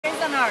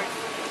donors,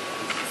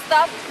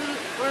 stop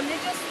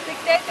religious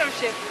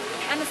dictatorship,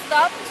 and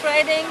stop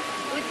trading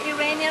with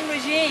Iranian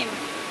regime.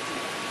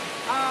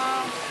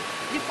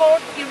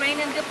 Deport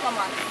Iranian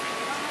diplomats.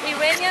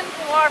 Iranians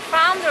who are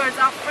founders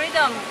of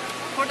freedom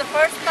for the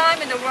first time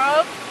in the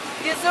world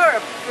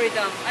deserve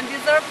freedom and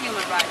deserve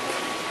human rights.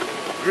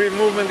 Green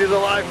movement is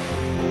alive.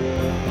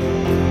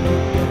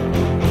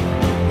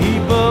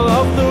 People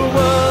of the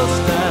world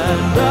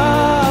stand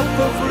up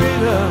for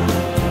freedom.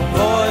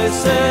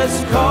 Voices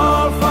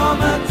call from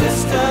a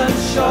distant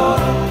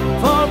shore.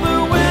 For the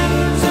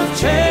winds of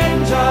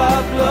change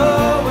are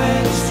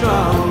blowing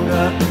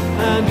stronger,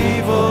 and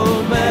evil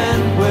men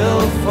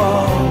will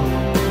fall.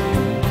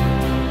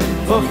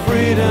 For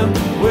freedom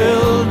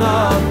will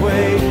not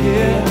wait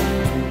here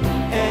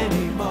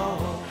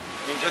anymore.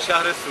 اینجا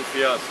شهر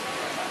سوفیا است.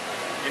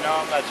 اینا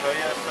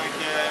بچه‌هایی هستن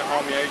که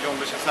حامیای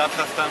جنبش سبز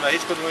هستن و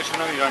هیچ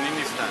کدومشون هم ایرانی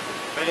نیستن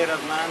به غیر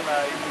از من و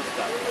این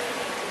دوستم.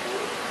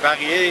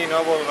 بقیه اینا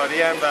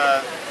بلغاری هستن و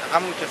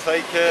همون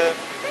کسایی که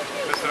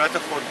به صورت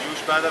خودجوش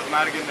بعد از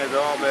مرگ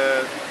ندا به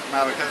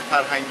مرکز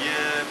فرهنگی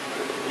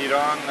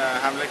ایران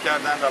حمله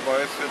کردن و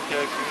باعث شد که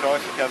شیشه‌ها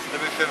شکسته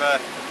بشه و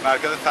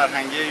مرکز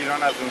فرهنگی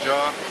ایران از اونجا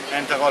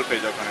انتقال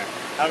پیدا کنه.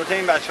 البته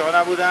این بچه‌ها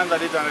نبودن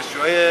ولی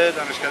دانشجوهای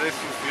دانشکده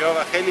سوفیا و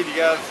خیلی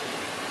دیگه از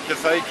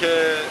کسایی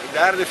که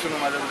دردشون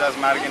اومده بود از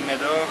مرگ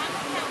ندا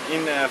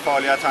این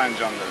فعالیت رو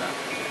انجام دادن.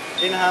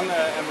 این هم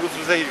امروز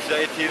روز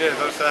 17 تیر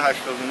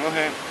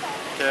 1389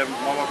 که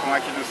ما با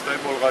کمک دوستای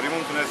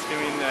بلغاریمون تونستیم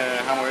این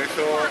همایش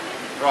رو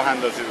راه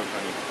اندازی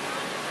بکنیم.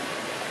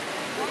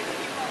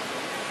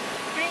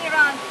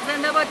 ایران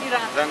زنده باد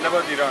ایران. زنده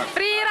باد ایران.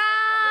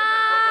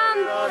 ایران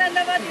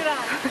زنده باد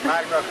ایران.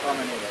 مرگ بر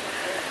خامنه‌ای.